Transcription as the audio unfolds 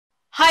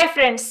Hi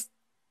friends,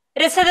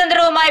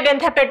 രസതന്ത്രവുമായി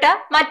ബന്ധപ്പെട്ട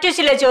മറ്റു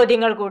ചില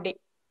ചോദ്യങ്ങൾ കൂടി.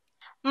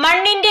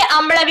 മണ്ണിന്റെ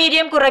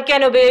അമ്ലവീര്യം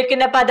കുറയ്ക്കാൻ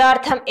ഉപയോഗിക്കുന്ന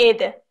പദാർത്ഥം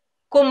ഏത്?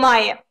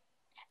 കുമ്മായം.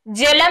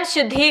 ജലം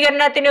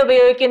ശുദ്ധീകരണത്തിന്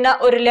ഉപയോഗിക്കുന്ന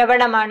ഒരു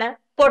ലവണമാണ്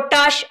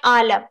പൊട്ടാഷ്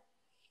ആലം.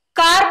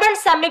 കാർബൺ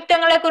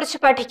സംയുക്തങ്ങളെ കുറിച്ച്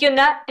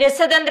പഠിക്കുന്ന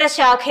രസതന്ത്ര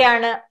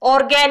ശാഖയാണ്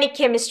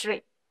ഓർഗാനിക്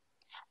കെമിസ്ട്രി.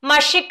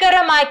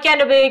 മഷിക്കറ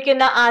മായ്ക്കാൻ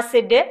ഉപയോഗിക്കുന്ന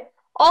ആസിഡ്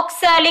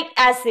ഓക്സാലിക്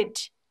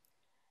ആസിഡ്.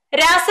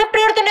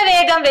 രാസപ്രവർത്തന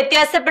വേഗം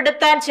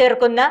വ്യത്യാസപ്പെടുത്താൻ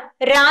ചേർക്കുന്ന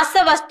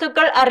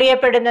രാസവസ്തുക്കൾ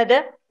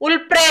അറിയപ്പെടുന്നത്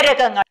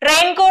ഉൽപ്രേരകങ്ങൾ.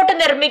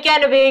 റെയിൻകോട്ട്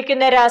നിർമ്മിക്കാൻ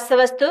ഉപയോഗിക്കുന്ന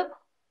രാസവസ്തു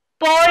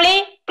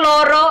പോളി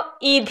ക്ലോറോ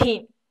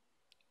ഈഥീൻ.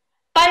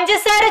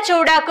 പഞ്ചസാര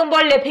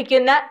ചൂടാക്കുമ്പോൾ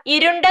ലഭിക്കുന്ന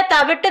ഇരുണ്ട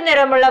തവിട്ട്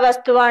നിറമുള്ള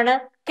വസ്തുവാണ്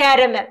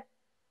കാരമൽ.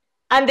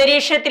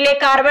 അന്തരീക്ഷത്തിലെ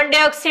കാർബൺ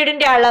ഡൈ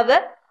ഓക്സൈഡിന്റെ അളവ്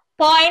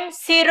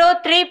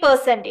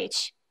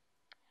 0.03%.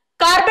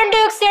 കാർബൺ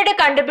ഡൈ ഓക്സൈഡ്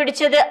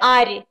കണ്ടുപിടിച്ചത്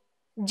ആര്?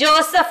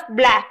 Joseph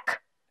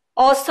black.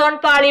 ഓസോൺ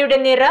പാളിയുടെ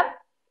നിറം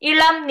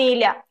ഇളം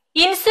നീല.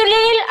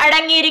 ഇൻസുലിനിൽ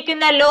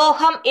അടങ്ങിയിരിക്കുന്ന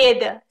ലോഹം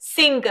ഏത്?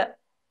 സിങ്ക്.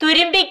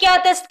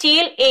 തുരുമ്പിക്കാത്ത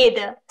സ്റ്റീൽ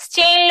ഏത്?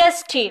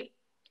 Stainless steel.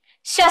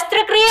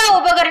 ശസ്ത്രക്രിയാ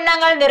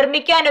ഉപകരണങ്ങൾ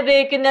നിർമ്മിക്കാൻ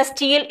ഉപയോഗിക്കുന്ന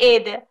സ്റ്റീൽ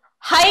ഏത്?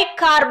 High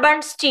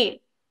carbon steel.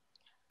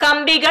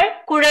 കമ്പികൾ,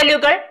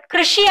 കുഴലുകൾ,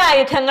 കൃഷി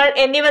ആയുധങ്ങൾ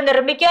എന്നിവ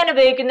നിർമ്മിക്കാൻ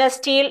ഉപയോഗിക്കുന്ന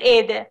സ്റ്റീൽ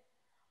ഏത്?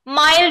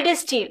 Mild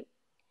steel.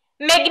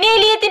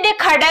 മെഗ്നീലിയത്തിന്റെ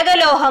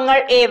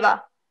ഘടകലോഹങ്ങൾ ഏവ?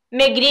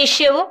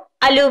 മെഗ്നീഷ്യവും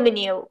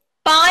അലൂമിനിയവും.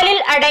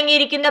 പാലിൽ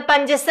അടങ്ങിയിരിക്കുന്ന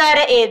പഞ്ചസാര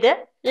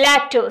ഏത്?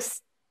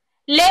 ലാക്ടോസ്.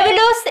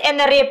 ലെവലോസ്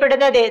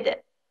എന്നറിയപ്പെടുന്നത് ഏത്?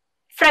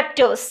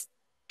 ഫ്രക്ടോസ്.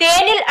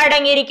 തേനിൽ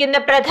അടങ്ങിയിരിക്കുന്ന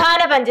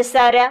പ്രധാന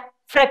പഞ്ചസാര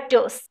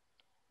ഫ്രക്ടോസ്.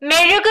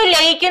 മെഴുകു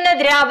ലയിക്കുന്ന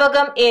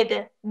ദ്രാവകം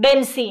ഏത്?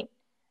 ബെൻസീൻ.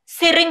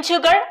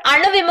 സിറിഞ്ചുകൾ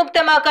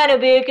അണുവിമുക്തമാക്കാൻ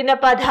ഉപയോഗിക്കുന്ന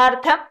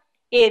പദാർത്ഥം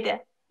ഏത്?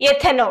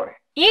 എഥനോൾ.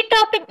 ഈ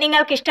ടോപ്പിക്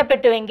നിങ്ങൾക്ക്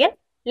ഇഷ്ടപ്പെട്ടുവെങ്കിൽ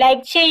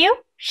ലൈക്ക് ചെയ്യൂ,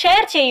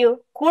 ഷെയർ ചെയ്യൂ.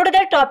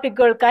 കൂടുതൽ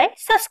ടോപ്പിക്കുകൾക്കായി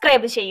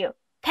സബ്സ്ക്രൈബ് ചെയ്യൂ.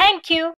 Thank you.